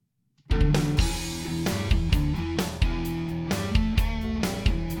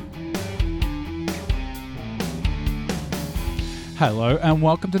Hello and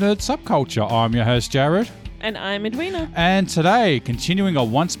welcome to Nerd Subculture. I'm your host, Jared. And I'm Edwina. And today, continuing a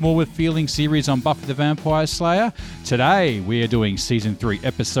Once More with Feeling series on Buffy the Vampire Slayer, today we are doing Season 3,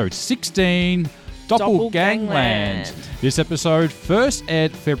 Episode 16, Doppelgangland. This episode first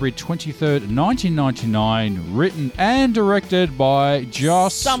aired February 23rd, 1999, written and directed by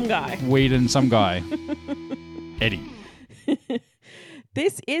Joss Whedon, some guy. Eddie.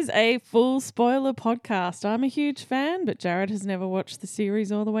 This is a full spoiler podcast. I'm a huge fan, but Jared has never watched the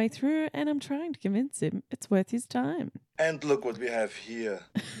series all the way through, and I'm trying to convince him it's worth his time. And look what we have here.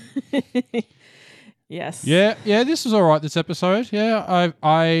 Yes. Yeah, this was all right, this episode. Yeah,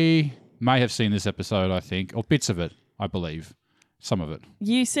 I may have seen this episode, I think, or bits of it, I believe. Some of it.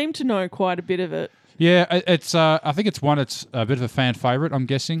 You seem to know quite a bit of it. Yeah, it's. I think it's a bit of a fan favourite, I'm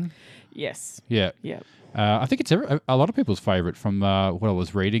guessing. Yes. Yeah. Yep. I think it's a lot of people's favourite from what I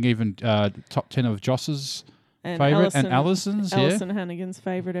was reading, even top 10 of Joss's favourite and Alison's. Alison Hannigan's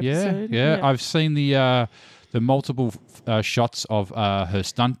favourite episode. Yeah. I've seen the multiple shots of her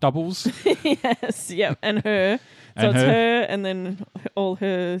stunt doubles. Yes, yeah, and her. So it's her and then all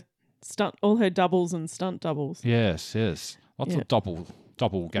her doubles and stunt doubles. Yes. Lots of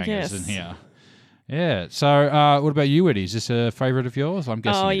doppelgangers in here. Yeah. So, what about you, Eddie? Is this a favourite of yours? I'm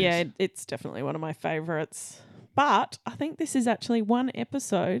guessing. Oh, yeah, it's definitely one of my favourites. But I think this is actually one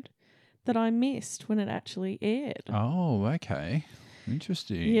episode that I missed when it actually aired. Oh, okay.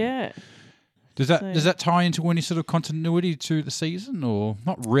 Interesting. Yeah. Does that tie into any sort of continuity to the season, or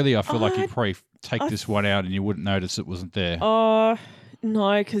not really? I feel like you'd probably take this one out and you wouldn't notice it wasn't there. Oh,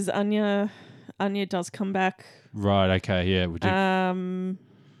 no, because Anya does come back. Right. Okay. Yeah.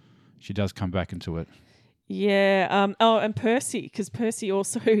 She does come back into it. Yeah. And Percy, because Percy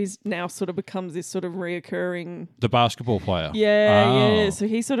also now sort of becomes this sort of reoccurring... The basketball player. Yeah. So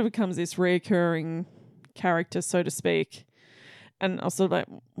he sort of becomes this reoccurring character, so to speak. And I was sort of like,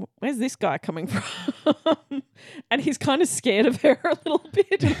 where's this guy coming from? And he's kind of scared of her a little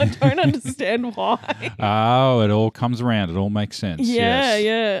bit, and I don't understand why. Oh, it all comes around. It all makes sense. Yeah,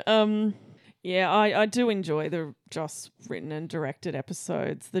 yes. yeah. Yeah, I do enjoy the Joss written and directed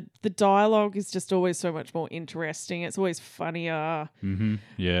episodes. The dialogue is just always so much more interesting. It's always funnier. Mm-hmm.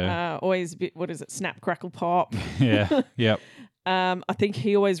 Yeah. Always a bit, snap, crackle, pop. Yeah, yep. I think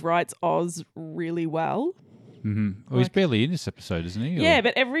he always writes Oz really well. Mm-hmm. Well, he's barely in this episode, isn't he? Yeah,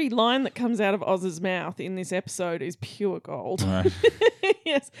 but every line that comes out of Oz's mouth in this episode is pure gold. Right.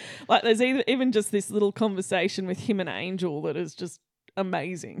 Yes. Like there's even just this little conversation with him and Angel that is just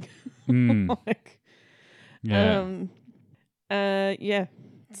amazing. Yeah.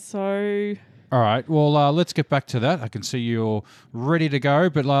 So all right, well, let's get back to that. I can see you're ready to go,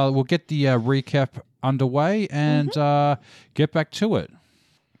 but we'll get the recap underway and get back to it.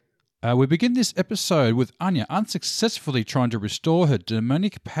 We begin this episode with Anya unsuccessfully trying to restore her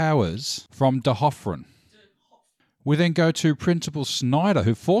demonic powers from D'Hoffryn. We then go to Principal Snyder,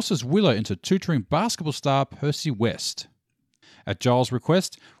 who forces Willow into tutoring basketball star Percy West. At Giles'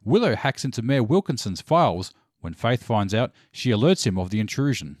 request, Willow hacks into Mayor Wilkinson's files. When Faith finds out, she alerts him of the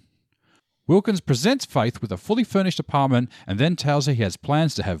intrusion. Wilkins presents Faith with a fully furnished apartment and then tells her he has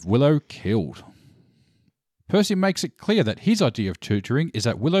plans to have Willow killed. Percy makes it clear that his idea of tutoring is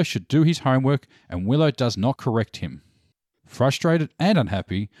that Willow should do his homework, and Willow does not correct him. Frustrated and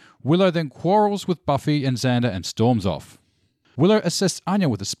unhappy, Willow then quarrels with Buffy and Xander and storms off. Willow assists Anya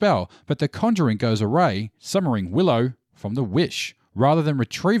with a spell, but the conjuring goes awry, summoning Willow from the wish, rather than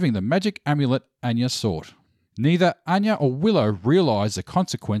retrieving the magic amulet Anya sought. Neither Anya or Willow realise the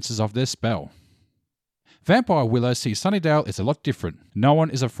consequences of their spell. Vampire Willow sees Sunnydale is a lot different. No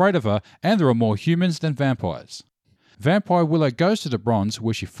one is afraid of her, and there are more humans than vampires. Vampire Willow goes to the Bronze,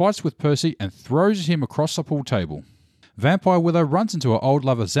 where she fights with Percy and throws him across the pool table. Vampire Willow runs into her old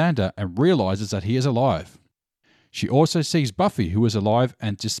lover Xander and realises that he is alive. She also sees Buffy, who is alive,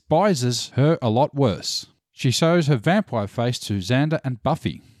 and despises her a lot worse. She shows her vampire face to Xander and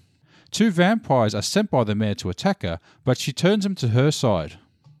Buffy. Two vampires are sent by the mayor to attack her, but she turns them to her side.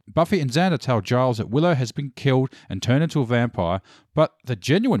 Buffy and Xander tell Giles that Willow has been killed and turned into a vampire, but the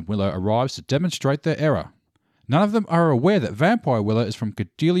genuine Willow arrives to demonstrate their error. None of them are aware that Vampire Willow is from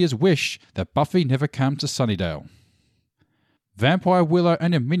Cordelia's wish that Buffy never come to Sunnydale. Vampire Willow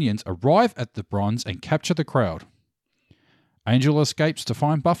and her minions arrive at the Bronze and capture the crowd. Angel escapes to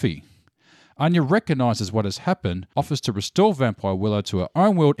find Buffy. Anya recognises what has happened, offers to restore Vampire Willow to her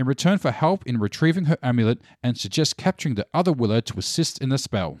own world in return for help in retrieving her amulet, and suggests capturing the other Willow to assist in the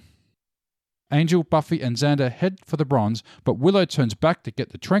spell. Angel, Buffy and Xander head for the Bronze, but Willow turns back to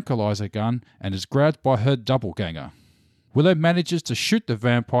get the tranquilizer gun and is grabbed by her doppelganger. Willow manages to shoot the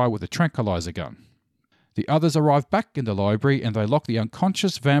vampire with the tranquilizer gun. The others arrive back in the library and they lock the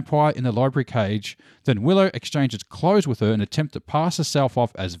unconscious vampire in the library cage. Then Willow exchanges clothes with her in an attempt to pass herself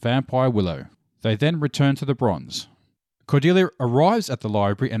off as Vampire Willow. They then return to the Bronze. Cordelia arrives at the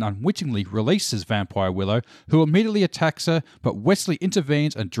library and unwittingly releases Vampire Willow, who immediately attacks her, but Wesley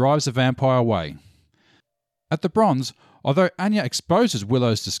intervenes and drives the vampire away. At the Bronze, although Anya exposes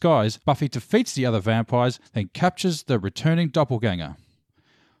Willow's disguise, Buffy defeats the other vampires, then captures the returning doppelganger.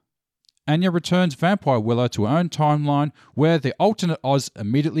 Anya returns Vampire Willow to her own timeline, where the alternate Oz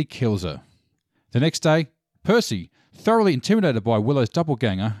immediately kills her. The next day, Percy, thoroughly intimidated by Willow's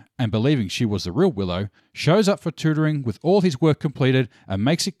doppelganger and believing she was the real Willow, shows up for tutoring with all his work completed and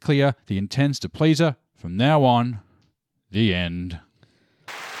makes it clear that he intends to please her from now on. The end.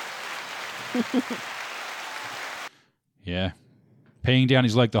 Yeah. Peeing down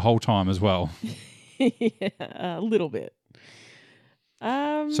his leg the whole time as well. Yeah, a little bit.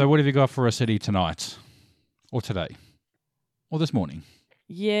 So what have you got for us, Eddie, tonight? Or today? Or this morning?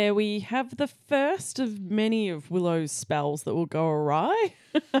 Yeah, we have the first of many of Willow's spells that will go awry.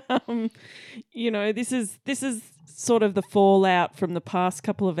 This is sort of the fallout from the past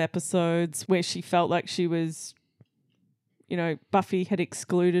couple of episodes where she felt like she was, Buffy had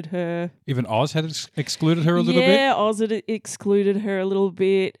excluded her. Even Oz had excluded her a little bit? Yeah, Oz had excluded her a little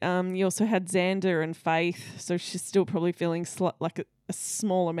bit. You also had Xander and Faith, so she's still probably feeling like a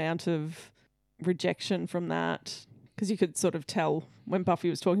small amount of rejection from that. Because you could sort of tell when Buffy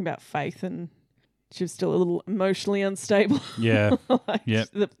was talking about Faith and she was still a little emotionally unstable. Yeah. Yep.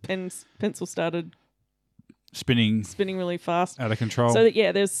 The pencil started spinning really fast. Out of control. So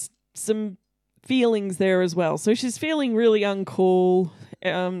there's some feelings there as well. So she's feeling really uncool.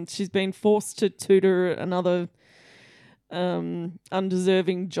 She's been forced to tutor another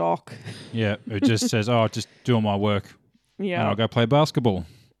undeserving jock. Yeah, who just says, just doing my work. Yeah. And I'll go play basketball.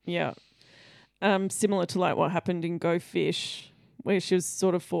 Yeah. Similar to like what happened in Go Fish, where she was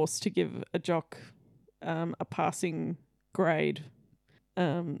sort of forced to give a jock a passing grade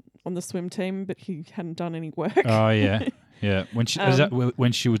on the swim team, but he hadn't done any work. Oh, yeah. Yeah. When she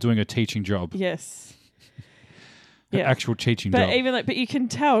when she was doing a teaching job. Yes. An actual teaching job. But you can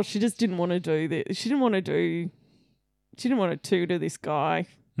tell she just didn't want to do this. She didn't want to tutor this guy.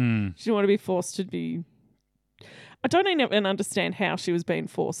 She didn't want to be forced to be. I don't even understand how she was being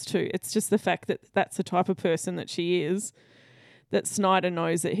forced to. It's just the fact that that's the type of person that she is, that Snyder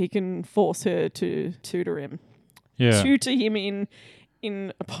knows that he can force her to tutor him. Yeah. Tutor him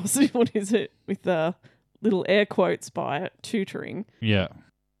in a positive, what is it, with the little air quotes by it, tutoring. Yeah.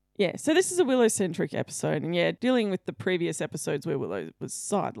 Yeah, so this is a Willow-centric episode, and dealing with the previous episodes where Willow was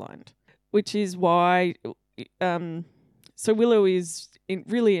sidelined, which is why... so Willow is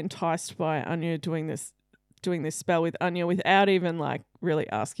really enticed by Anya doing this spell with Anya without even like really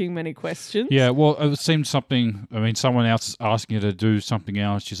asking many questions. Yeah, well, it seemed something. I mean, someone else is asking her to do something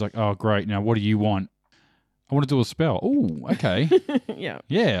else. She's like, "Oh, great! Now, what do you want?" I want to do a spell. Oh, okay. Yeah.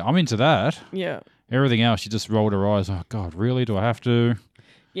 Yeah, I'm into that. Yeah. Everything else, she just rolled her eyes. Oh God, really? Do I have to?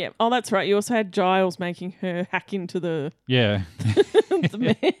 Yeah. Oh, that's right. You also had Giles making her hack into the the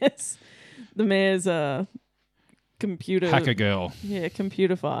mayor's computer hacker girl. Yeah,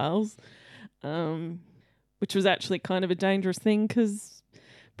 computer files. Which was actually kind of a dangerous thing because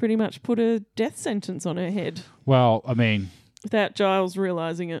pretty much put a death sentence on her head. Well, I mean... without Giles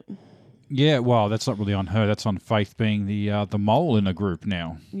realising it. Yeah, well, that's not really on her. That's on Faith being the mole in a group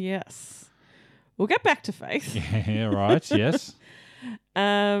now. Yes. We'll get back to Faith. Yeah, right, yes.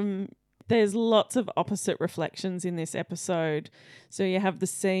 There's lots of opposite reflections in this episode. So you have the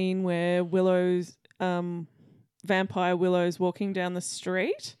scene where Vampire Willow's walking down the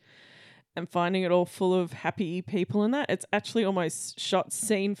street and finding it all full of happy people in that. It's actually almost shot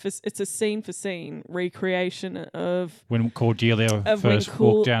it's a scene for scene recreation of when Cordelia first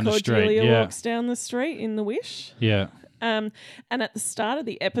walked down the street. Cordelia walks down the street in The Wish. Yeah. And at the start of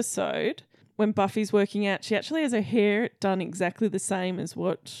the episode, when Buffy's working out, she actually has her hair done exactly the same as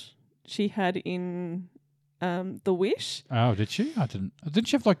what she had in The Wish. Oh, did she? I didn't. Didn't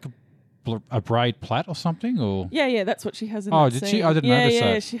she have like a braid plait or something? Or yeah, that's what she has in that scene. Did she? I didn't notice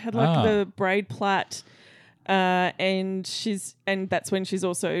that. Yeah, she had like the braid plait. And that's when she's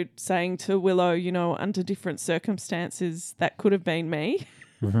also saying to Willow, under different circumstances, that could have been me.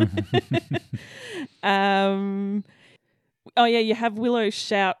 You have Willow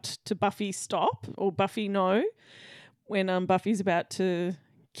shout to Buffy stop or Buffy no when Buffy's about to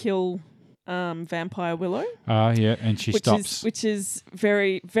kill Vampire Willow. Yeah, and she stops. Which is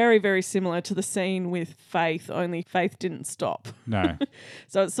very, very, very similar to the scene with Faith, only Faith didn't stop. No.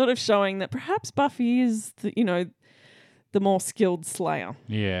 So it's sort of showing that perhaps Buffy is the more skilled slayer.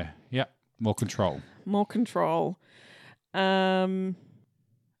 Yeah. Yep. More control. More control. Oh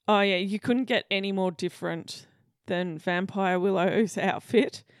yeah, you couldn't get any more different than Vampire Willow's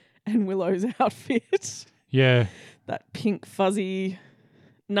outfit and Willow's outfit. Yeah. That pink fuzzy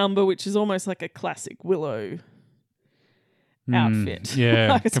number, which is almost like a classic Willow outfit.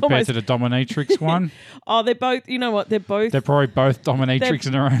 Yeah, Like, it's compared almost- to the dominatrix one. Oh, they're both. You know what? They're both. They're probably both dominatrix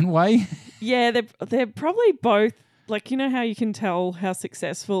in their own way. Yeah, they're probably both. Like, you know how you can tell how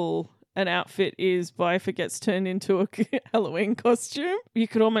successful an outfit is by if it gets turned into a Halloween costume? You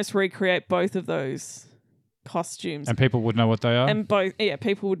could almost recreate both of those costumes. And people would know what they are. And both, yeah,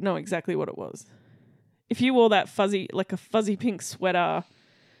 people would know exactly what it was. If you wore that fuzzy pink sweater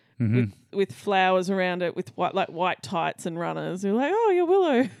with flowers around it, with white tights and runners, you're like, oh, you're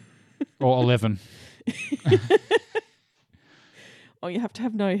Willow. Or 11. Oh, you have to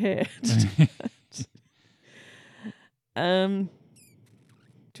have no hair to do that.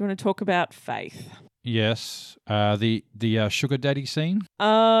 Do you want to talk about Faith? Yes. The sugar daddy scene.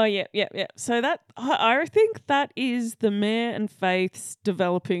 Oh, yeah. So that I think that is the Mayor and Faith's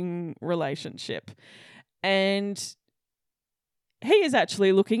developing relationship. And he is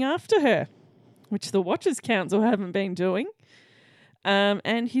actually looking after her, which the Watchers Council haven't been doing.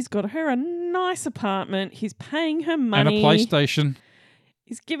 And he's got her a nice apartment. He's paying her money. And a PlayStation.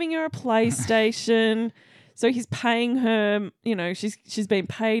 He's giving her a PlayStation. So he's paying her, you know, she's been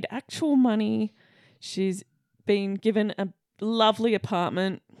paid actual money. She's been given a lovely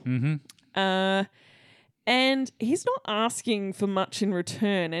apartment. And he's not asking for much in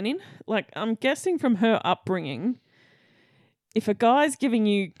return. And I'm guessing from her upbringing, if a guy's giving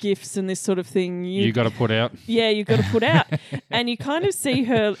you gifts and this sort of thing, You got to put out. Yeah, you got to put out. And you kind of see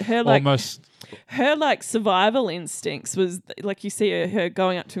her like Almost. her like survival instincts was like, you see her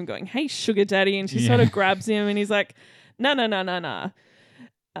going up to him going, "Hey, sugar daddy," and she sort of grabs him and he's like, no, no,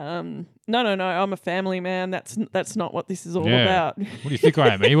 I'm a family man. That's not what this is all about. What do you think,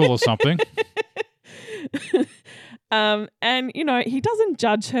 I am, evil or something? And you know, he doesn't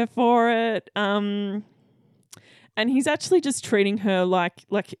judge her for it. And he's actually just treating her like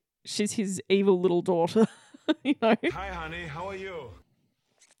she's his evil little daughter. You know? Hi, honey. How are you?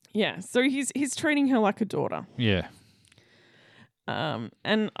 Yeah, so he's treating her like a daughter. Yeah.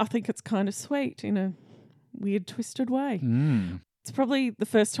 And I think it's kind of sweet in a weird, twisted way. Mm. It's probably the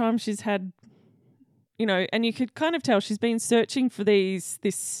first time she's had, you know, and you could kind of tell she's been searching for you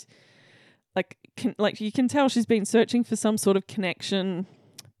can tell she's been searching for some sort of connection,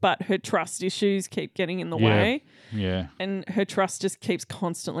 but her trust issues keep getting in the way. Yeah. And her trust just keeps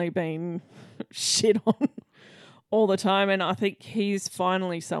constantly being shit on all the time. And I think he's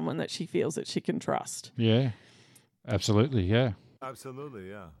finally someone that she feels that she can trust. Yeah. Absolutely. Yeah. Absolutely,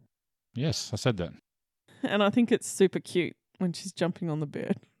 yeah. Yes, I said that. And I think it's super cute when she's jumping on the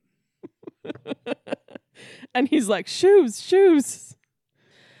bed. And he's like, shoes.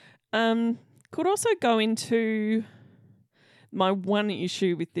 Could also go into my one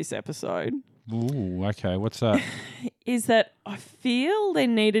issue with this episode. Ooh, okay. What's that? Is that I feel there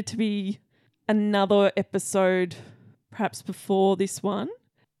needed to be another episode perhaps before this one.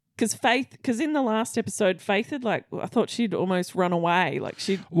 Because in the last episode, Faith had I thought she'd almost run away. Like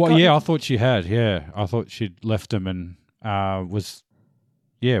she'd. I thought she had. Yeah, I thought she'd left him and was,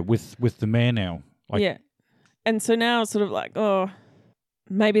 with the man now. Yeah, and so now it's sort of like, oh,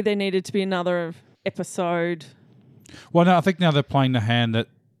 maybe there needed to be another episode. Well, no, I think now they're playing the hand that,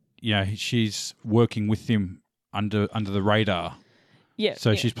 she's working with him under the radar. Yeah.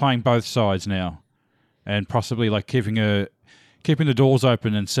 So she's playing both sides now, and possibly keeping the doors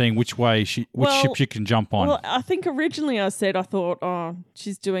open and seeing which ship she can jump on. Well, I think originally I thought, oh,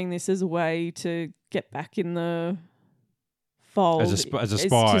 she's doing this as a way to get back in the fold. As a spy, to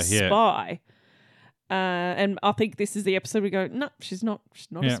spy. And I think this is the episode we go, no, she's not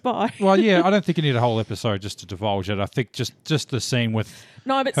a spy. Well, yeah, I don't think you need a whole episode just to divulge it. I think just the scene with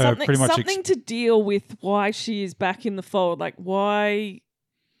no, but her something to deal with why she is back in the fold. Like why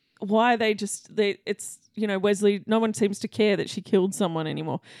it's, Wesley, no one seems to care that she killed someone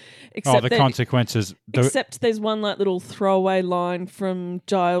anymore. Except the consequences. Except there's one little throwaway line from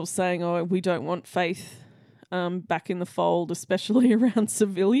Giles saying, oh, we don't want Faith back in the fold, especially around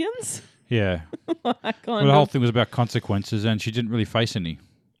civilians. Yeah. The whole thing was about consequences, and she didn't really face any.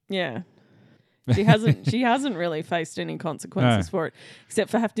 Yeah. She hasn't really faced any consequences for it, except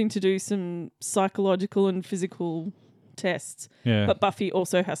for having to do some psychological and physical tests. Yeah. But Buffy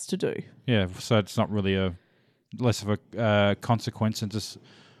also has to do. Yeah, so it's not really less of a consequence and just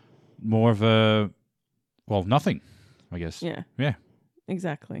more of nothing, I guess. Yeah. Yeah.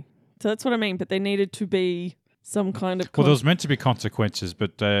 Exactly. So that's what I mean, but there needed to be some kind of... Well, there was meant to be consequences,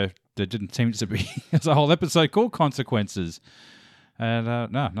 but there didn't seem to be. There's a whole episode called Consequences. And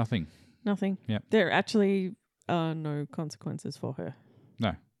no, nothing. Nothing. Yeah. There actually are no consequences for her.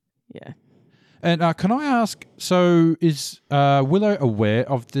 No. Yeah. And can I ask, so is Willow aware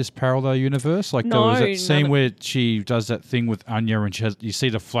of this parallel universe? Like there was No, that scene where she does that thing with Anya and you see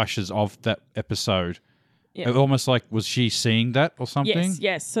the flashes of that episode. Yeah. It almost like, was she seeing that or something?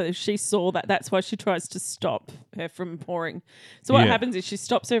 Yes. So she saw that. That's why she tries to stop her from pouring. So what Yeah. happens is she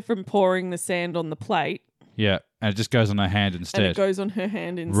stops her from pouring the sand on the plate, Yeah, and it just goes on her hand instead. and it goes on her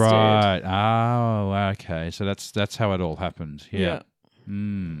hand instead. Right. Oh, okay. So that's how it all happened. Yeah.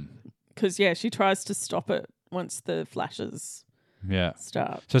 Mm. Because, she tries to stop it once the flashes Yeah.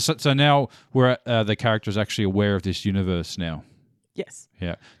 start. So now we're the character is actually aware of this universe now. Yes.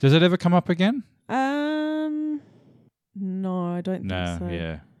 Yeah. Does it ever come up again? No, I don't No. think so.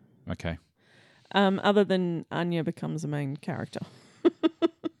 Yeah. Okay. Other than Anya becomes a main character.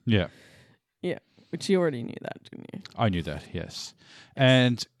 Yeah. Yeah, which you already knew that, didn't you? I knew that. Yes.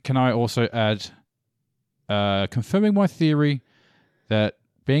 And can I also add, confirming my theory that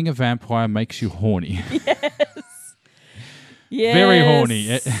being a vampire makes you horny. Yes. Very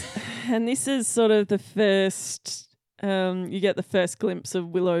horny. And this is sort of the first, you get the first glimpse of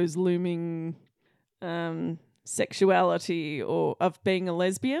Willow's looming sexuality or of being a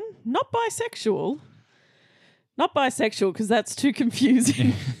lesbian. Not bisexual. Not bisexual because that's too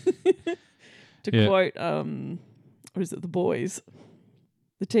confusing. To quote, what is it, The Boys?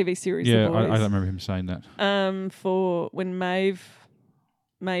 The TV series Yeah, The Boys. I don't remember him saying that. For when Maeve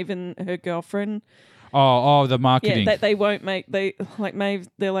and her girlfriend... Oh, the marketing. Yeah, they won't make Maeve.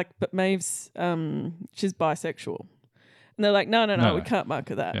 They're like, but Maeve's she's bisexual, and they're like, no, we can't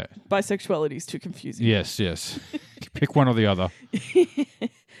market that. Yeah. Bisexuality is too confusing. Yes. Pick one or the other.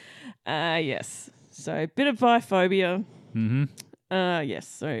 Yes. So a bit of biphobia. Mm-hmm. Yes.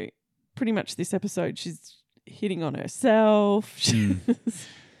 So pretty much this episode, she's hitting on herself.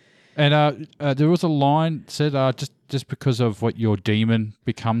 And there was a line said, just because of what your demon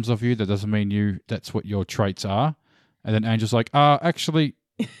becomes of you, that doesn't mean that's what your traits are. And then Angel's like, actually,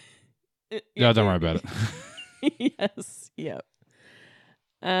 don't worry about it. Yes. Yep.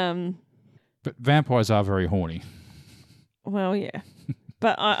 But vampires are very horny. Well, yeah.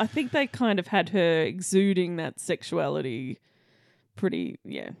 But I think they kind of had her exuding that sexuality pretty,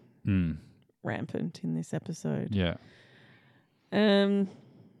 rampant in this episode. Yeah.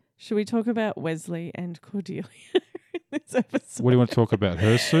 Should we talk about Wesley and Cordelia in this episode? What do you want to talk about?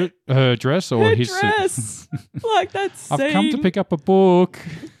 Her suit, her dress, or her his dress. Like that scene. I've come to pick up a book.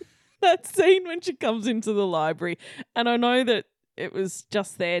 That scene when she comes into the library. And I know that it was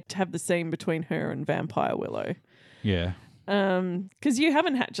just there to have the scene between her and Vampire Willow. Yeah. Because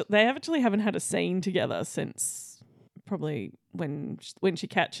they actually haven't had a scene together since probably when she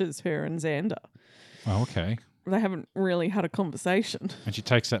catches her and Xander. Oh, okay. They haven't really had a conversation. And she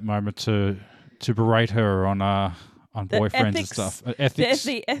takes that moment to berate her on boyfriends and stuff. Ethics.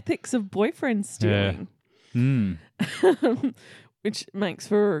 The ethics of boyfriend stealing. Yeah. Which makes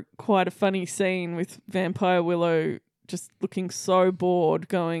for quite a funny scene with Vampire Willow just looking so bored,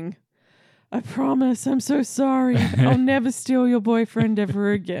 going, I promise, I'm so sorry. I'll never steal your boyfriend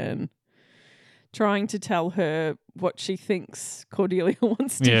ever again. Trying to tell her what she thinks Cordelia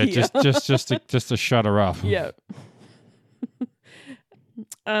wants to hear. Yeah, just to shut her up. Yeah.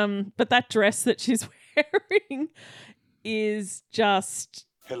 But that dress that she's wearing is just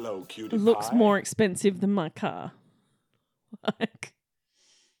Hello, cutie looks pie. more expensive than my car. Like,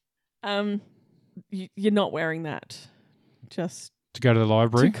 you're not wearing that just To go to the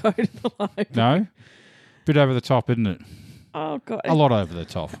library? to go to the library. No? Bit over the top, isn't it? Oh god, A lot over the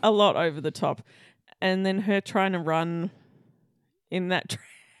top. a lot over the top, and then her trying to run in that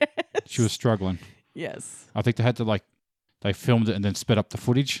dress. She was struggling. Yes. I think they had to they filmed it and then sped up the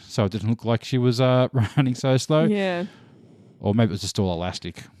footage so it didn't look like she was running so slow. Yeah. Or maybe it was just all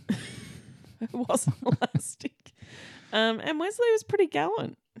elastic. It wasn't elastic. And Wesley was pretty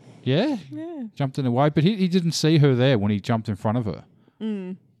gallant. Yeah? Yeah. Jumped in the way, but he didn't see her there when he jumped in front of her.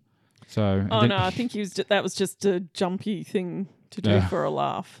 Mm. So. and Oh then- no, I think that was just a jumpy thing to do Yeah. for a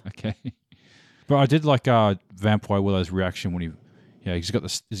laugh. Okay. But I did like Vampire Willow's reaction when he's got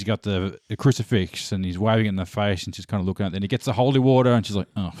the crucifix and he's waving it in the face and she's kind of looking at it. Then he gets the holy water and she's like,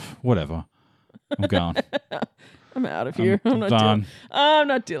 oh, whatever. I'm gone. I'm out of here. I'm done. I'm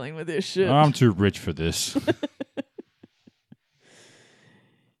not dealing with this shit. I'm too rich for this.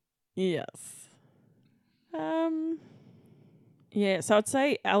 Yes. Yeah, so I'd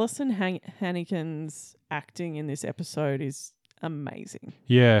say Alison Hannigan's acting in this episode is amazing.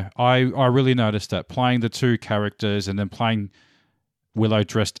 Yeah, I really noticed that. Playing the two characters and then playing Willow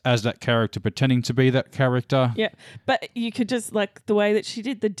dressed as that character, pretending to be that character. Yeah, but you could just like the way that she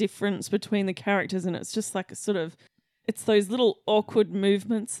did the difference between the characters, and it's just like a sort of, it's those little awkward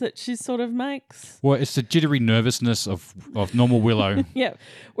movements that she sort of makes. Well, it's the jittery nervousness of normal Willow. Yeah,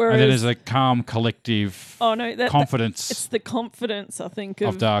 whereas And then there's a calm, collective confidence it's the confidence, I think,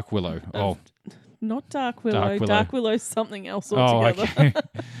 of Dark Willow. not Dark Willow. Dark Willow. Dark Willow's something else Oh, altogether. okay.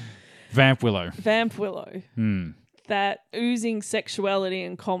 Vamp Willow. Vamp Willow. Hmm. That oozing sexuality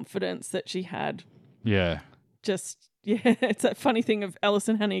and confidence that she had. Yeah. Just, yeah, it's that funny thing of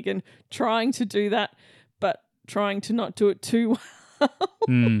Alison Hannigan trying to do that, but trying to not do it too well.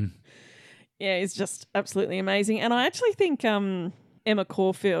 Mm. Yeah, it's just absolutely amazing. And I actually think Emma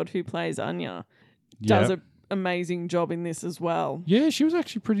Caulfield, who plays Anya, does Yeah. an amazing job in this as well. Yeah, she was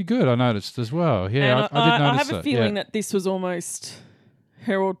actually pretty good, I noticed as well. Yeah, And I did notice I have that. a feeling yeah. that this was almost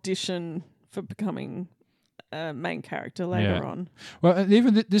her audition for becoming a main character later Yeah. on. Well, and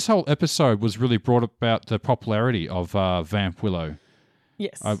even this whole episode was really brought about the popularity of Vamp Willow,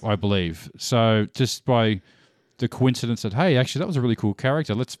 Yes. I believe. So just by the coincidence that, hey, actually, that was a really cool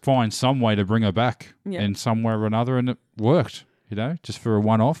character. Let's find some way to bring her back Yeah. in some way or another. And it worked, just for a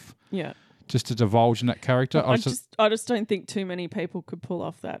one-off, Yeah. just to divulge in that character. I just don't think too many people could pull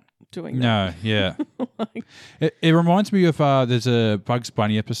off that, doing that. No, yeah. It reminds me of there's a Bugs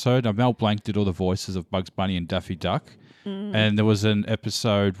Bunny episode. Mel Blanc did all the voices of Bugs Bunny and Daffy Duck. And there was an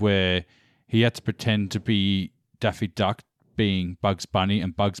episode where he had to pretend to be Daffy Duck being Bugs Bunny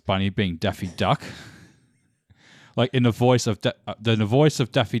and Bugs Bunny being Daffy Duck. Like in the voice of the voice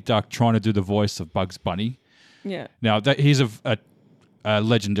of Daffy Duck trying to do the voice of Bugs Bunny. Yeah. Now, he's a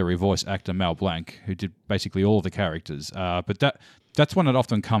legendary voice actor, Mel Blanc, who did basically all the characters. But that's one that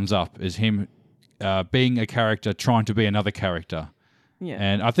often comes up, is him being a character trying to be another character. Yeah.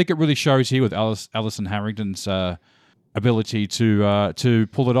 And I think it really shows here with Alison Harrington's ability to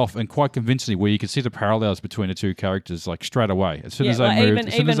pull it off, and quite convincingly, where you can see the parallels between the two characters like straight away. As soon as they like moved,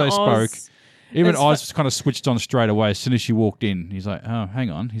 as soon as they spoke. Even Oz Oz kind of switched on straight away as soon as she walked in. He's like, oh, hang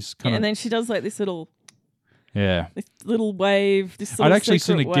on. He's kind and of... then she does like this little wave. This sort I'd of actually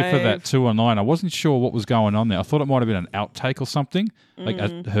seen a secret gif of that wave. too online. I wasn't sure what was going on there. I thought it might have been an outtake or something. Like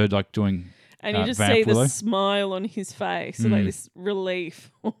I heard like doing And you just Vamp see Willow. the smile on his face, so like this relief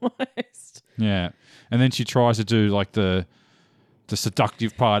almost. Yeah. And then she tries to do like the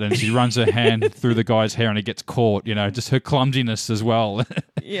seductive part, and she runs her hand through the guy's hair and it gets caught, just her clumsiness as well.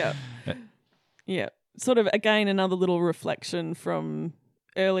 Yeah. Yeah. Sort of, again, another little reflection from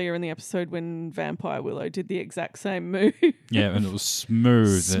earlier in the episode when Vampire Willow did the exact same move. Yeah, and it was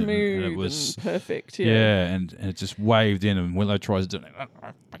smooth. Smooth and it was and perfect. Yeah, and it just waved in, and Willow tries to do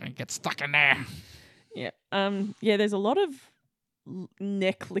it. Get stuck in there. Yeah. Yeah, there's a lot of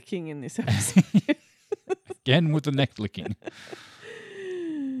neck licking in this episode. Again with the neck licking.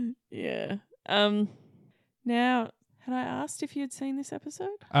 Yeah. Now, had I asked if you had seen this episode?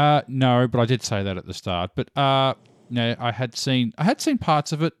 No, but I did say that at the start. But no, I had seen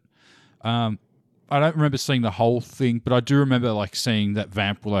parts of it. I don't remember seeing the whole thing, but I do remember like seeing that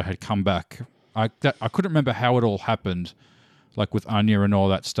Vamp Willow had come back. I couldn't remember how it all happened, like with Anya and all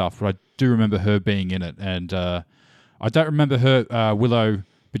that stuff, but I do remember her being in it, and I don't remember her Willow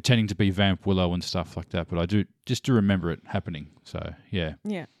pretending to be Vamp Willow and stuff like that, but I do remember it happening. So yeah.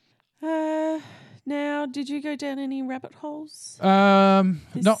 Yeah. Now, did you go down any rabbit holes? No.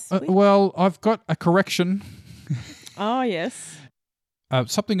 week? Well, I've got a correction. Oh, yes.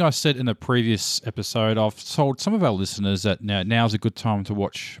 Something I said in a previous episode, I've told some of our listeners that now's a good time to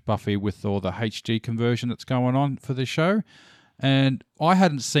watch Buffy with all the HD conversion that's going on for the show. And I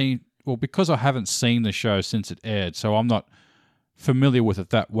hadn't seen, well, because I haven't seen the show since it aired, so I'm not familiar with it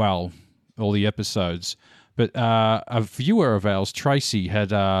that well, all the episodes. But a viewer of ours, Tracy, had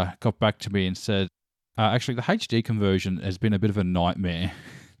got back to me and said, actually, the HD conversion has been a bit of a nightmare.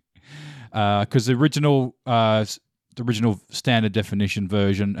 Because the original standard definition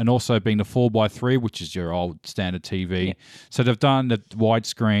version, and also being the 4:3, which is your old standard TV. Yeah. So they've done the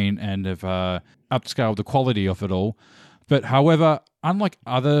widescreen and have upscaled the quality of it all. But however, unlike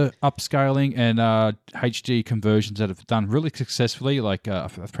other upscaling and HD conversions that have done really successfully, like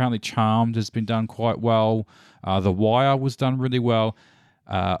apparently Charmed has been done quite well, The Wire was done really well,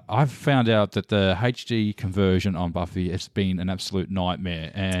 I've found out that the HD conversion on Buffy has been an absolute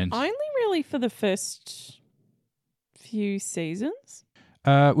nightmare. And Only really for the first few seasons.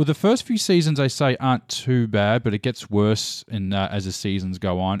 well, the first few seasons, they say, aren't too bad, but it gets worse as the seasons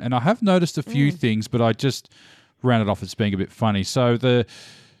go on. And I have noticed a few things, but I just rounded off as being a bit funny. So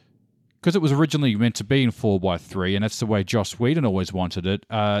because it was originally meant to be in 4:3, and that's the way Joss Whedon always wanted it,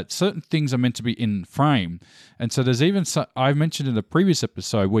 certain things are meant to be in frame. And so there's even, I mentioned in the previous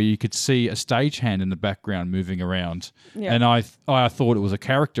episode where you could see a stagehand in the background moving around. Yeah. And I thought it was a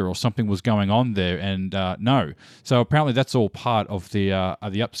character or something was going on there, and no. So apparently that's all part of the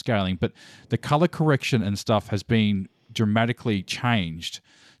upscaling. But the color correction and stuff has been dramatically changed.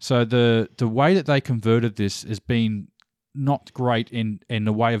 So the way that they converted this has been not great in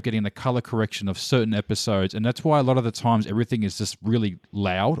the way of getting the color correction of certain episodes, and that's why a lot of the times everything is just really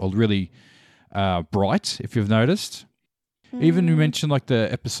loud or really bright, if you've noticed. Even you mentioned like the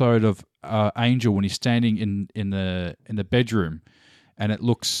episode of Angel when he's standing in the bedroom, and it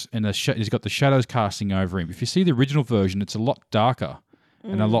looks he's got the shadows casting over him. If you see the original version, it's a lot darker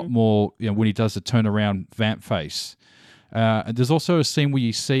and a lot more, when he does the turnaround vamp face. And there's also a scene where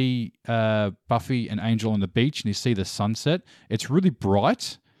you see Buffy and Angel on the beach and you see the sunset. It's really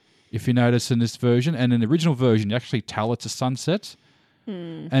bright, if you notice in this version. And in the original version, you actually tell it's a sunset.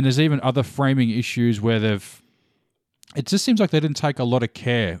 And there's even other framing issues where it just seems like they didn't take a lot of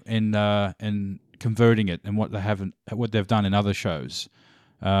care in converting it and what they've done in other shows.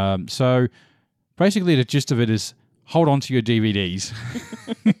 So basically the gist of it is hold on to your DVDs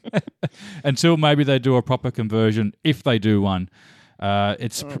until maybe they do a proper conversion, if they do one. I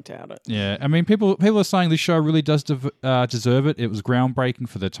doubt it. Yeah, I mean, people are saying this show really does deserve it. It was groundbreaking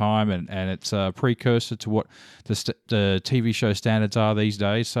for the time, and it's a precursor to what the TV show standards are these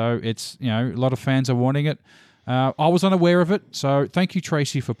days. So it's, a lot of fans are wanting it. I was unaware of it, so thank you,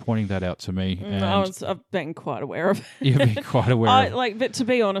 Tracy, for pointing that out to me. And I've been quite aware of it. You've been quite aware of it. But to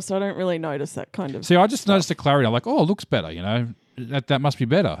be honest, I don't really notice that kind of. See, I just stuff. noticed the clarity. I'm like, oh, it looks better. That must be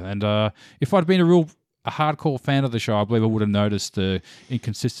better. And if I'd been a hardcore fan of the show, I believe I would have noticed the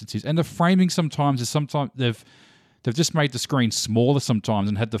inconsistencies. And the framing sometimes they've just made the screen smaller sometimes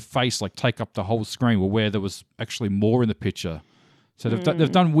and had the face like take up the whole screen, where there was actually more in the picture. So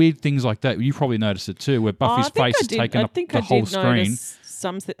they've done weird things like that. You probably noticed it too, where Buffy's face is taken up the whole screen.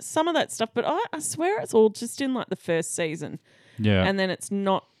 Some of that stuff, but I swear it's all just in like the first season. Yeah, and then it's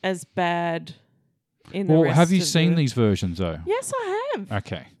not as bad in the rest. Well, have you seen these versions though? Yes, I have.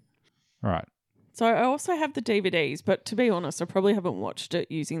 Okay, all right. So I also have the DVDs, but to be honest, I probably haven't watched it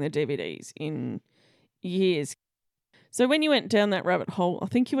using the DVDs in years. So when you went down that rabbit hole, I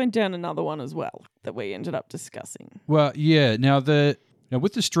think you went down another one as well that we ended up discussing. Well, yeah. Now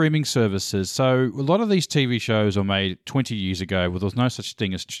with the streaming services, so a lot of these TV shows were made 20 years ago where there was no such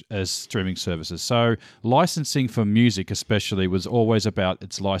thing as streaming services. So licensing for music especially was always about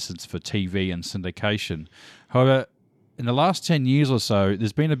its license for TV and syndication. However, in the last 10 years or so,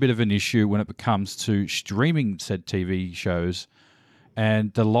 there's been a bit of an issue when it comes to streaming said TV shows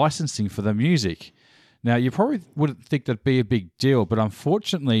and the licensing for the music. Now, you probably wouldn't think that'd be a big deal, but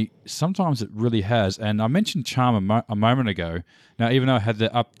unfortunately, sometimes it really has. And I mentioned Charm a moment ago. Now, even though I had the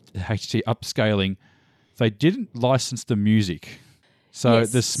HD upscaling, they didn't license the music. So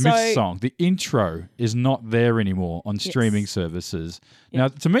Yes, the Smiths song, the intro, is not there anymore on streaming services. Now,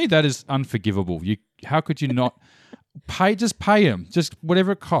 to me, that is unforgivable. How could you not pay? Just pay him, just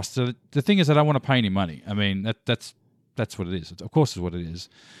whatever it costs. So the thing is, I don't want to pay any money. I mean, that's what it is. Of course, it's what it is.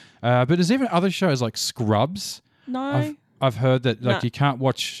 But there's even other shows like Scrubs. No, I've heard that you can't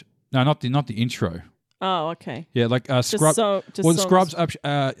watch. No, not the intro. Oh, okay. Yeah, like Scrubs. Songs. Scrubs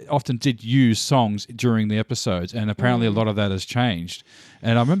often did use songs during the episodes, and apparently a lot of that has changed.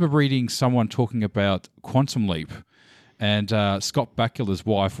 And I remember reading someone talking about Quantum Leap, and Scott Bakula's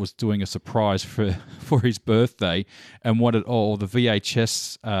wife was doing a surprise for his birthday and wanted all the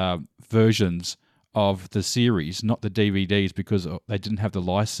VHS versions of the series, not the DVDs, because they didn't have the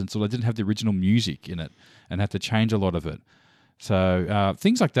license or they didn't have the original music in it and had to change a lot of it. So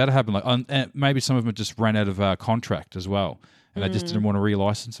things like that happen. And maybe some of them just ran out of contract as well, and they just didn't want to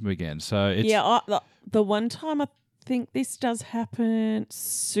relicense them again. So it's the one time I think this does happen,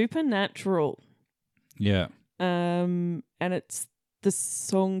 Supernatural. Yeah. And it's the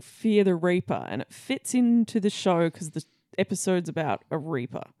song "Fear the Reaper," and it fits into the show because the episode's about a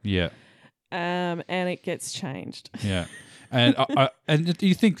reaper. Yeah. And it gets changed. Yeah. And and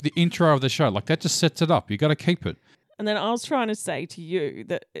you think the intro of the show, like that just sets it up. You got to keep it. And then I was trying to say to you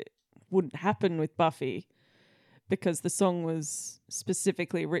that it wouldn't happen with Buffy because the song was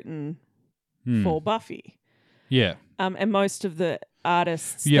specifically written for Buffy. Yeah. And most of the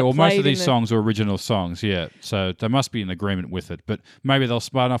artists. Yeah, well, most of these songs are original songs, yeah. So they must be in agreement with it. But maybe they're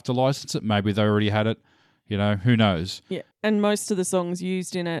smart enough to license it. Maybe they already had it. Who knows? Yeah, and most of the songs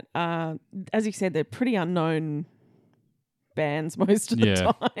used in it are, as you said, they're pretty unknown bands most of Yeah.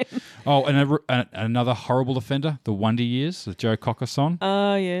 the time. Oh, and another horrible offender, the Wonder Years, the Joe Cocker song.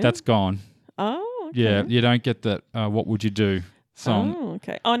 Oh, yeah. That's gone. Oh, okay. Yeah, you don't get that What Would You Do song. Oh,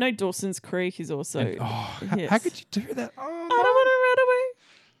 okay. I know Dawson's Creek is also. And- how yes. could you do that? Oh, I don't want to run away.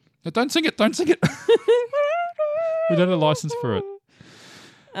 no. Don't sing it. Don't sing it. We don't have a license for it.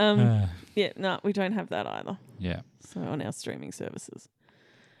 Yeah, no, we don't have that either. Yeah. So on our streaming services.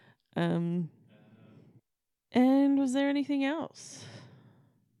 And was there anything else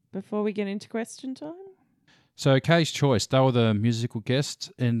before we get into question time? So Kay's Choice, they were the musical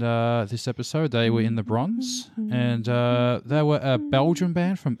guests in this episode. They were in the bronze, and they were a Belgian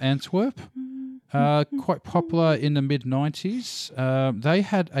band from Antwerp, quite popular in the mid-90s. They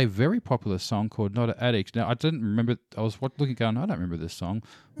had a very popular song called Not an Addict. Now, I didn't remember, I was looking going, I don't remember this song.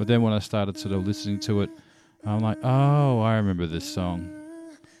 But then when I started sort of listening to it, I'm like, oh, I remember this song.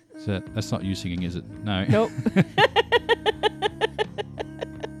 That's not you singing, is it? No. Nope. I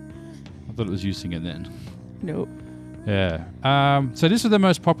thought it was you singing then. Nope. Yeah. So this is the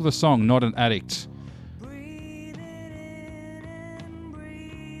most popular song, Not an Addict.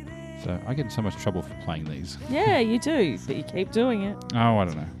 So I get in so much trouble for playing these. Yeah, you do, but you keep doing it. Oh, I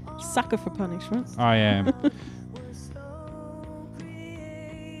don't know. Sucker for punishment. I am.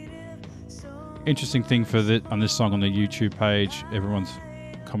 Interesting thing on this song on the YouTube page, everyone's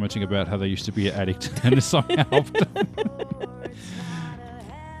commenting about how they used to be an addict and the song helped.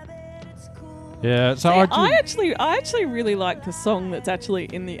 Yeah, so I actually really like the song that's actually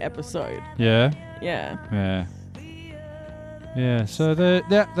in the episode. Yeah. Yeah. Yeah, so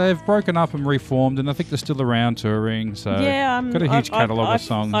they've broken up and reformed, and I think they're still around touring. So Yeah, got a huge catalogue of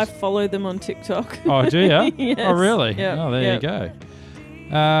songs. I follow them on TikTok. Oh, do you? Yes. Oh, really? Yep. Oh, there you go.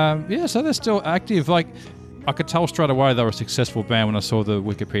 Yeah, so they're still active. Like, I could tell straight away they were a successful band when I saw the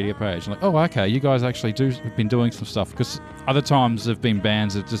Wikipedia page. I'm like, oh, okay, you guys actually have been doing some stuff. Because other times there have been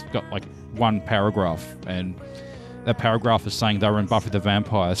bands that just got like one paragraph, and that paragraph is saying they were in Buffy the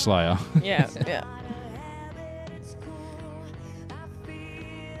Vampire Slayer. Yeah, yeah.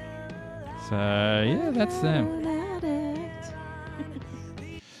 So, yeah, that's them.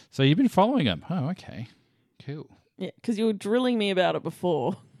 So you've been following them. Oh, okay. Cool. Yeah, because you were drilling me about it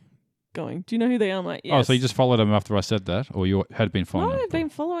before. Going, do you know who they are? I'm like, yes. Oh, so you just followed them after I said that? Or you had been following No, them? I've been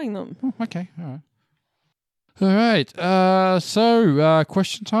following them. Oh, okay. All right. All right. So,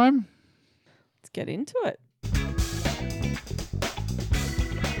 question time. Let's get into it.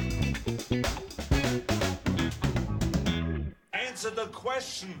 Answer the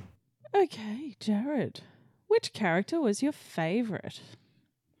question. Okay, Jared. Which character was your favourite?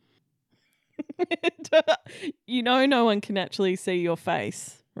 You know no one can actually see your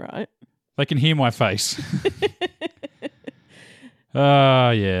face, right? They can hear my face.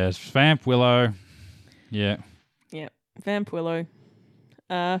 Yes. Vamp Willow. Yeah. Yeah, Vamp Willow.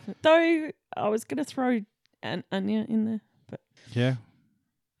 Though I was going to throw Anya in there, Yeah.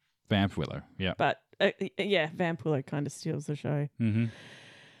 Vamp Willow. Yeah. but yeah, Vamp Willow kind of steals the show. Mm-hmm.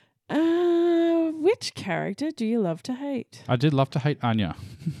 Which character do you love to hate? I did love to hate Anya.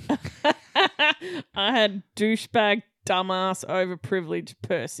 I had douchebag, dumbass, overprivileged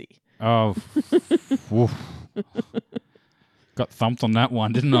Percy. Oh. Woof. Got thumped on that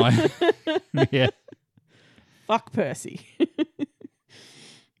one, didn't I? Yeah. Fuck Percy.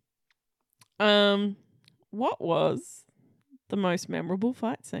 What was the most memorable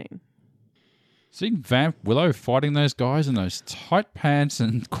fight scene? Seeing Vamp Willow fighting those guys in those tight pants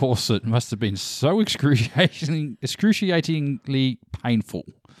and corset must have been so excruciatingly painful.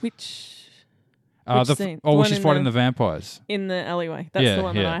 Which scene? The one she's in fighting the- the vampires. In the alleyway. That's Yeah, the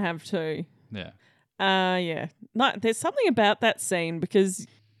one yeah. that I have too. Yeah. Yeah. No, there's something about that scene because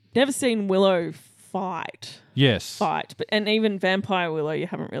never seen Willow fight, Yes. but and even Vampire Willow you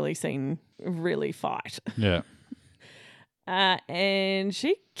haven't really seen really fight. Yeah. And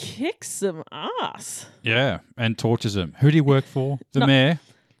she kicks some ass. Yeah. And tortures him. Who do you work for? The No. mayor.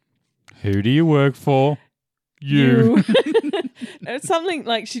 Who do you work for? You. It's something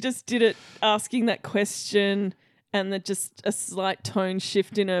like she just did it asking that question and then just a slight tone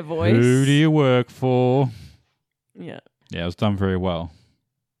shift in her voice. Who do you work for? Yeah. Yeah, it was done very well.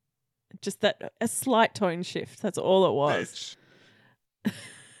 Just that a slight tone shift. That's all it was.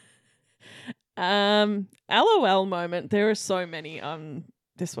 LOL moment. There are so many.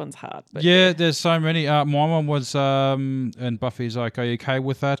 This one's hard. But Yeah, there's so many. My one was, and Buffy's like, are you okay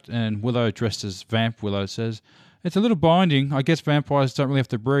with that? And Willow, dressed as Vamp Willow, says, it's a little binding. I guess vampires don't really have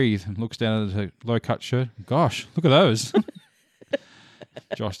to breathe. And looks down at her low-cut shirt. Gosh, look at those.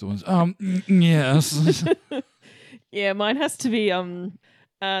 Josh the ones. Yes. Yeah, mine has to be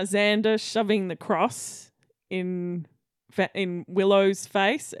Xander shoving the cross in in Willow's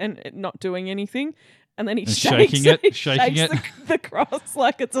face and it not doing anything. And then he And shakes shaking it, he shaking shakes the cross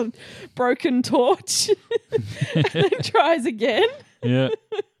like it's a broken torch and then tries again. Yeah.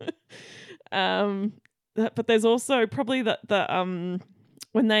 But there's also probably the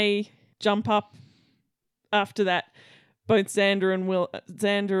when they jump up after that, both Xander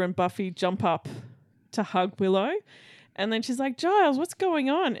and Buffy jump up to hug Willow. And then she's like, Giles, what's going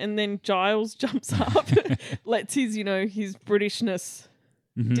on? And then Giles jumps up, lets his Britishness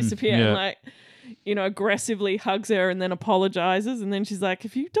disappear and like, aggressively hugs her and then apologizes. And then she's like,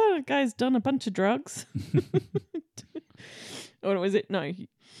 have you guys done a bunch of drugs? Or was it? No.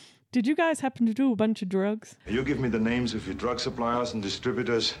 Did you guys happen to do a bunch of drugs? You give me the names of your drug suppliers and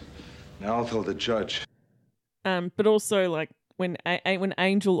distributors. Now I'll tell the judge. But also like when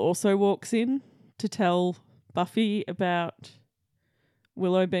Angel also walks in to tell Buffy about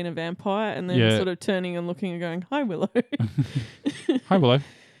Willow being a vampire and then sort of turning and looking and going, hi, Willow. Hi, Willow.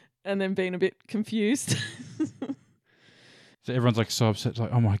 And then being a bit confused. So everyone's like so upset. It's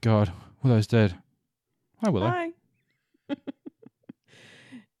like, oh my God, Willow's dead. Hi, Willow. Hi.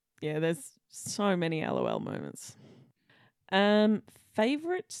 Yeah, there's so many LOL moments.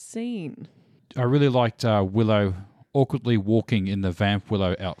 Favorite scene? I really liked Willow awkwardly walking in the Vamp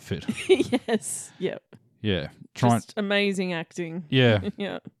Willow outfit. Yes. Yep. Yeah. Just amazing acting. Yeah.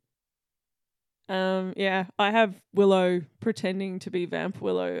 Yeah. Yeah, I have Willow pretending to be Vamp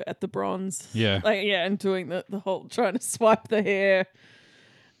Willow at the Bronze. Yeah. And doing the whole trying to swipe the hair.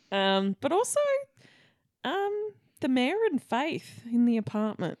 But also, the Mayor and Faith in the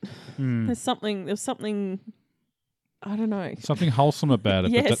apartment. There's something, I don't know. Something wholesome about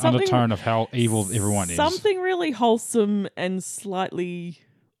it, but the undertone of how evil everyone is. Something really wholesome and slightly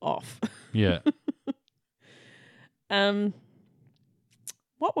off. Yeah.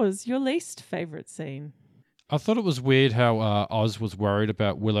 What was your least favourite scene? I thought it was weird how Oz was worried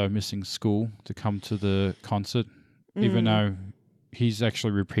about Willow missing school to come to the concert, even though he's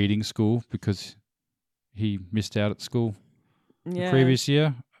actually repeating school because he missed out at school the previous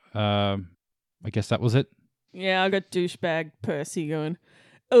year. I guess that was it. Yeah, I got douchebag Percy going,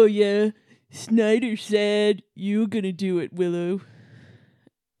 oh yeah, Snyder said you were going to do it, Willow.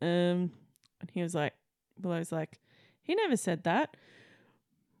 And Willow's like, he never said that.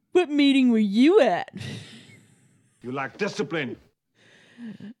 What meeting were you at? You lack discipline.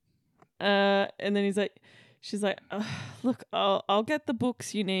 And then she's like, look, I'll get the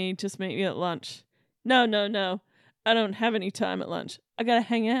books you need. Just meet me at lunch. No. I don't have any time at lunch. I got to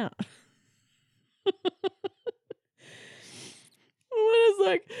hang out. What is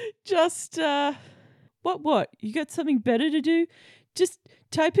like, just, what? You got something better to do? Just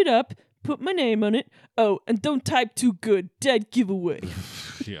type it up, put my name on it. Oh, and don't type too good. Dead giveaway.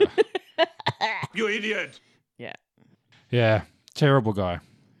 Yeah. You idiot. Yeah. Yeah. Terrible guy.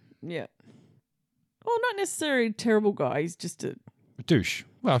 Yeah. Well, not necessarily a terrible guy. He's just a Douche.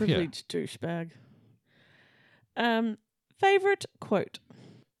 Well, privileged douchebag. Favorite quote?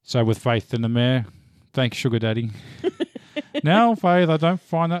 So with Faith and the Mayor, thanks, Sugar Daddy. Now, Faith, I don't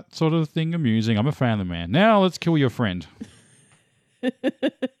find that sort of thing amusing. I'm a family man. Now let's kill your friend.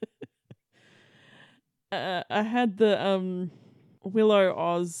 I had the Willow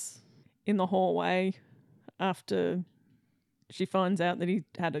Oz in the hallway after she finds out that he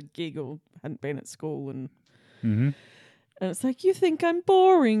had a gig or hadn't been at school and it's like, you think I'm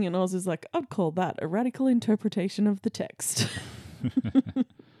boring? And Oz is like, I'd call that a radical interpretation of the text.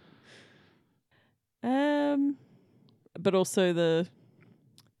 But also the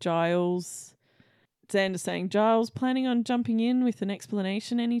Giles, Xander saying, Giles planning on jumping in with an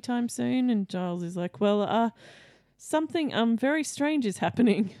explanation anytime soon? And Giles is like, well, something very strange is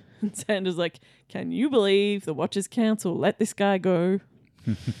happening. And Xander's like, can you believe the Watchers Council let this guy go?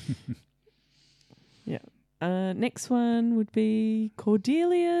 Yeah. Next one would be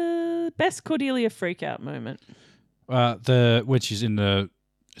Cordelia. Best Cordelia freakout moment. When she's in the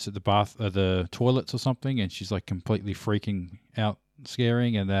bath, the toilets or something, and she's like completely freaking out,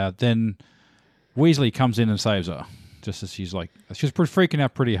 scaring, and then Weasley comes in and saves her. Just as she's freaking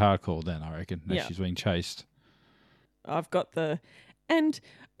out pretty hardcore. Then I reckon as she's being chased. I've got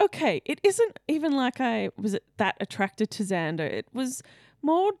okay, it isn't even like I was that attracted to Xander. It was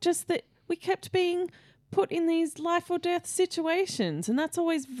more just that we kept being put in these life or death situations, and that's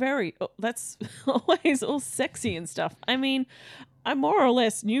always all sexy and stuff. I mean, I more or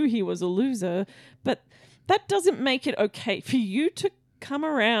less knew he was a loser, but that doesn't make it okay for you to come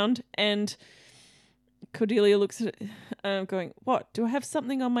around and Cordelia looks at it going, what, do I have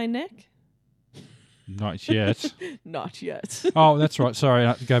something on my neck? Not yet. Not yet. Oh, that's right. Sorry, I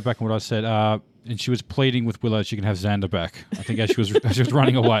have to go back on what I said. And she was pleading with Willow she can have Xander back. I think as she was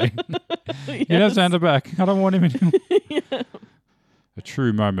running away. You can have Xander back. I don't want him anymore. Yeah. A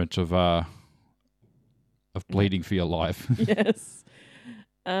true moment of bleeding for your life. Yes.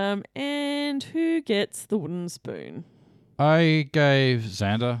 And who gets the wooden spoon? I gave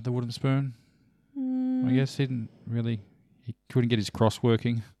Xander the wooden spoon. Mm. I guess he couldn't get his cross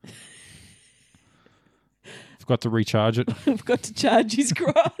working. Forgot to recharge it. Forgot to charge his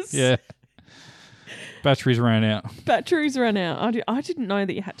cross. Yeah. Batteries ran out. Batteries ran out. I didn't know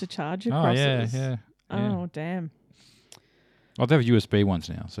that you had to charge your crosses. Yeah. Oh, damn. Oh, they have USB ones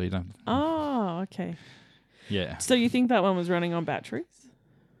now, so you don't. Oh, okay. Yeah. So you think that one was running on batteries?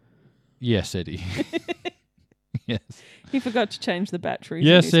 Yes, Eddie. Yes. He forgot to change the batteries.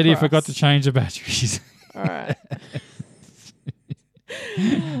 Yes, Eddie forgot to change the batteries. All right.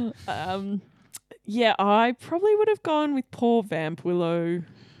 Yeah, I probably would have gone with poor Vamp Willow.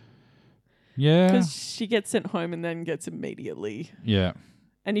 Yeah. Because she gets sent home and then gets immediately. Yeah.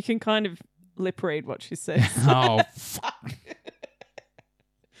 And you can kind of lip read what she says. Oh, fuck.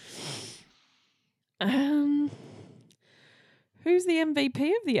 Who's the MVP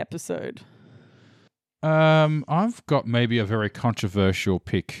of the episode? I've got maybe a very controversial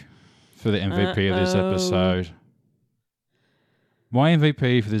pick for the MVP of this episode. My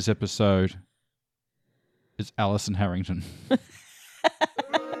MVP for this episode is Alison Harrington.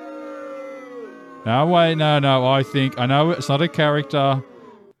 No, wait, no. I know it's not a character,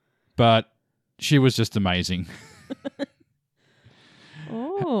 but she was just amazing.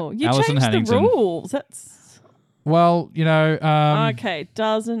 Oh, you Alison changed Hannigan. the rules. That's Well, okay.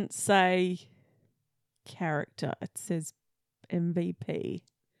 Doesn't say character. It says MVP.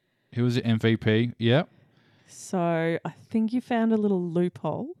 who was the MVP? Yeah. So I think you found a little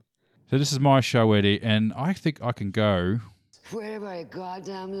loophole. So this is my show, Eddie, and I think I can go Where I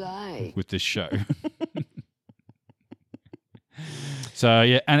goddamn lie. with this show. So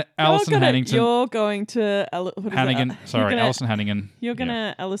yeah, and Alison Hannigan. You're going to Hannigan. Sorry, Alison Hannigan. You're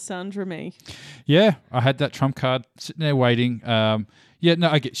gonna Alessandra me. Yeah, I had that trump card sitting there waiting.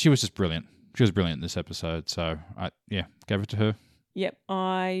 She was just brilliant. She was brilliant in this episode. So I gave it to her. Yep,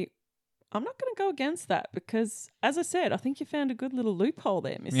 I'm not going to go against that because, as I said, I think you found a good little loophole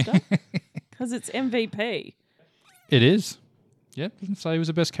there, mister. Because it's MVP. It is. Yep, doesn't say he was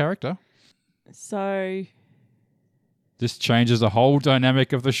the best character. So this changes the whole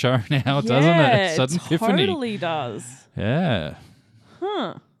dynamic of the show now, doesn't it? Yeah, Sudden it epiphany. totally does. Yeah.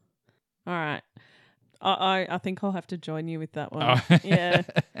 Huh. All right. I think I'll have to join you with that one. Oh. Yeah.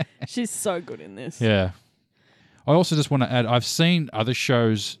 She's so good in this. Yeah. I also just want to add, I've seen other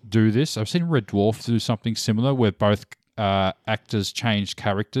shows do this. I've seen Red Dwarf do something similar where both actors changed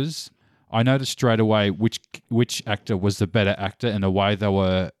characters. I noticed straight away which actor was the better actor and the way they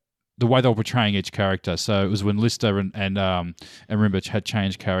were portraying each character. So it was when Lister and Rimbich had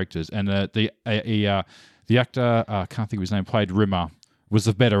changed characters, and the actor I can't think of his name played Rimmer was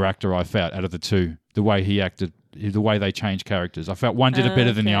the better actor I felt out of the two. The way he acted, the way they changed characters, I felt one did it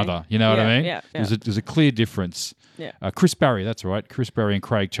better than the other. You know what I mean? Yeah. There's a clear difference. Yeah. Chris Barry, that's right. Chris Barry and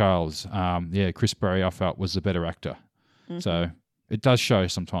Craig Charles. Chris Barry I felt was the better actor. Mm-hmm. So it does show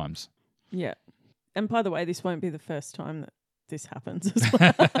sometimes. Yeah. And by the way, this won't be the first time that this happens as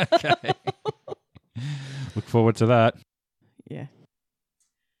well. Okay. Look forward to that. Yeah.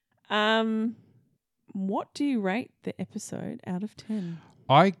 What do you rate the episode out of 10?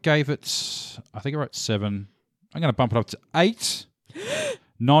 I gave it, I think I wrote 7. I'm going to bump it up to 8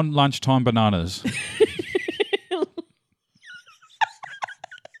 non-lunchtime bananas.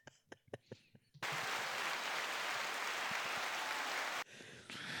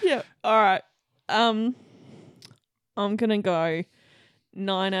 Yeah. All right. I'm going to go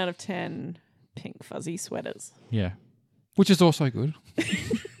 9 out of 10 pink fuzzy sweaters. Yeah. Which is also good.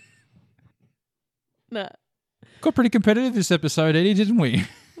 No. Got pretty competitive this episode, Eddie, didn't we?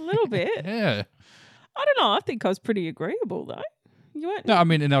 A little bit. Yeah. I don't know. I think I was pretty agreeable, though. You weren't? No, I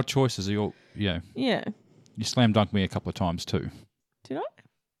mean, in our choices, you Yeah. slam dunked me a couple of times too. Did I?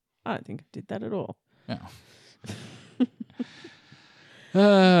 I don't think I did that at all. Yeah.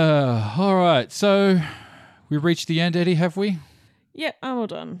 All right. So we reached the end, Eddie, have we? Yep, I'm all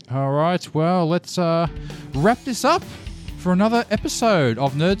done. All right. Well, let's wrap this up for another episode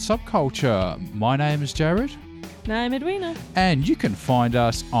of Nerd Subculture. My name is Jared. No, I'm Edwina. And you can find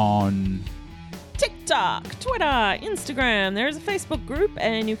us on TikTok. TikTok, Twitter, Instagram. There is a Facebook group,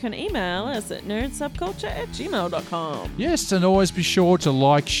 and you can email us at nerdsubculture@gmail.com. Yes, and always be sure to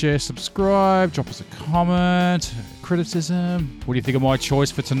like, share, subscribe, drop us a comment, criticism. What do you think of my choice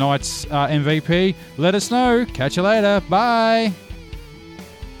for tonight's MVP? Let us know. Catch you later. Bye.